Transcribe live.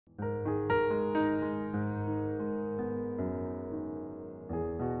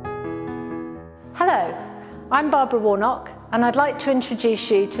Hello, I'm Barbara Warnock and I'd like to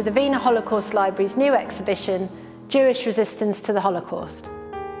introduce you to the Wiener Holocaust Library's new exhibition, Jewish Resistance to the Holocaust.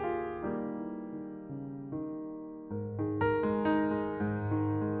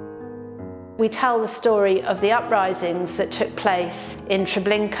 We tell the story of the uprisings that took place in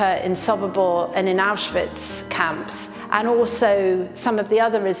Treblinka, in Sobibor and in Auschwitz camps, and also some of the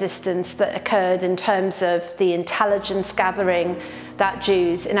other resistance that occurred in terms of the intelligence gathering that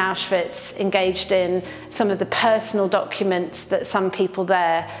Jews in Auschwitz engaged in, some of the personal documents that some people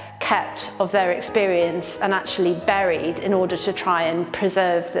there kept of their experience and actually buried in order to try and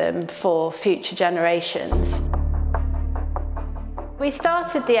preserve them for future generations. We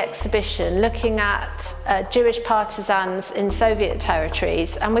started the exhibition looking at Jewish partisans in Soviet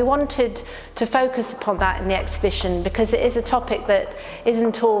territories, and we wanted to focus upon that in the exhibition because it is a topic that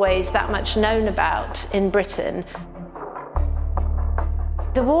isn't always that much known about in Britain.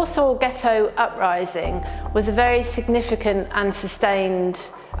 The Warsaw Ghetto uprising was a very significant and sustained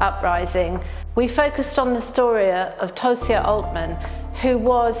uprising. We focused on the story of Tosia Altman, who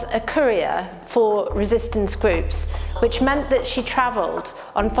was a courier for resistance groups, which meant that she travelled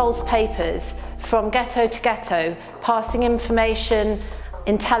on false papers from ghetto to ghetto, passing information,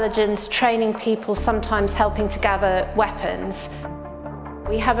 intelligence, training people, sometimes helping to gather weapons.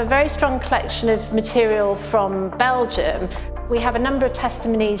 We have a very strong collection of material from Belgium. We have a number of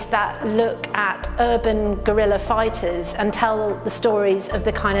testimonies that look at urban guerrilla fighters and tell the stories of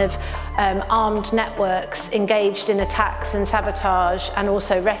the kind of armed networks engaged in attacks and sabotage and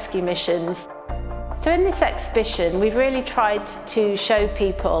also rescue missions. So in this exhibition, we've really tried to show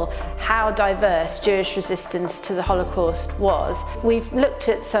people how diverse Jewish resistance to the Holocaust was. We've looked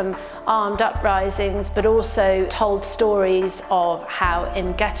at some armed uprisings, but also told stories of how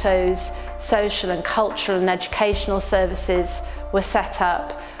in ghettos, social and cultural and educational services were set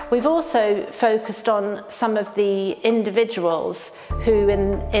up. We've also focused on some of the individuals who,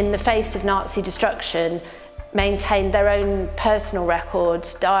 in the face of Nazi destruction, maintained their own personal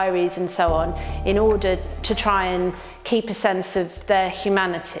records, diaries and so on, in order to try and keep a sense of their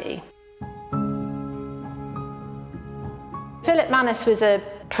humanity. Philip Mannis was a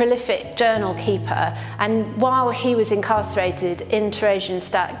prolific journal keeper, and while he was incarcerated in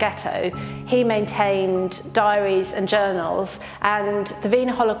Theresienstadt ghetto, he maintained diaries and journals, and the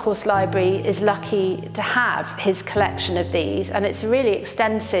Wiener Holocaust Library is lucky to have his collection of these, and it's a really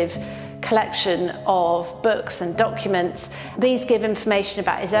extensive collection of books and documents. These give information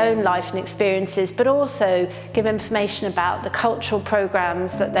about his own life and experiences, but also give information about the cultural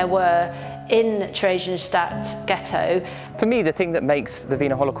programs that there were in Theresienstadt ghetto. For me, the thing that makes the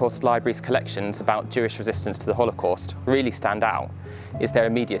Wiener Holocaust Library's collections about Jewish resistance to the Holocaust really stand out is their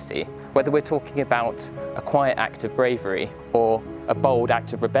immediacy. Whether we're talking about a quiet act of bravery or a bold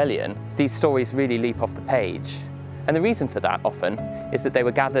act of rebellion, these stories really leap off the page. And the reason for that often is that they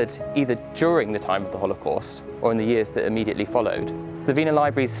were gathered either during the time of the Holocaust or in the years that immediately followed. The Wiener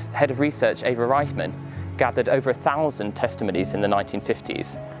Library's head of research, Eva Reichmann, gathered over 1,000 testimonies in the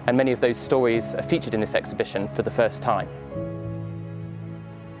 1950s, and many of those stories are featured in this exhibition for the first time.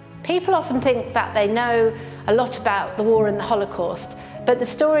 People often think that they know a lot about the war and the Holocaust, but the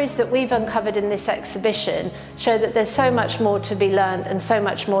stories that we've uncovered in this exhibition show that there's so much more to be learned and so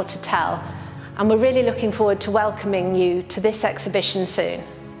much more to tell. And we're really looking forward to welcoming you to this exhibition soon.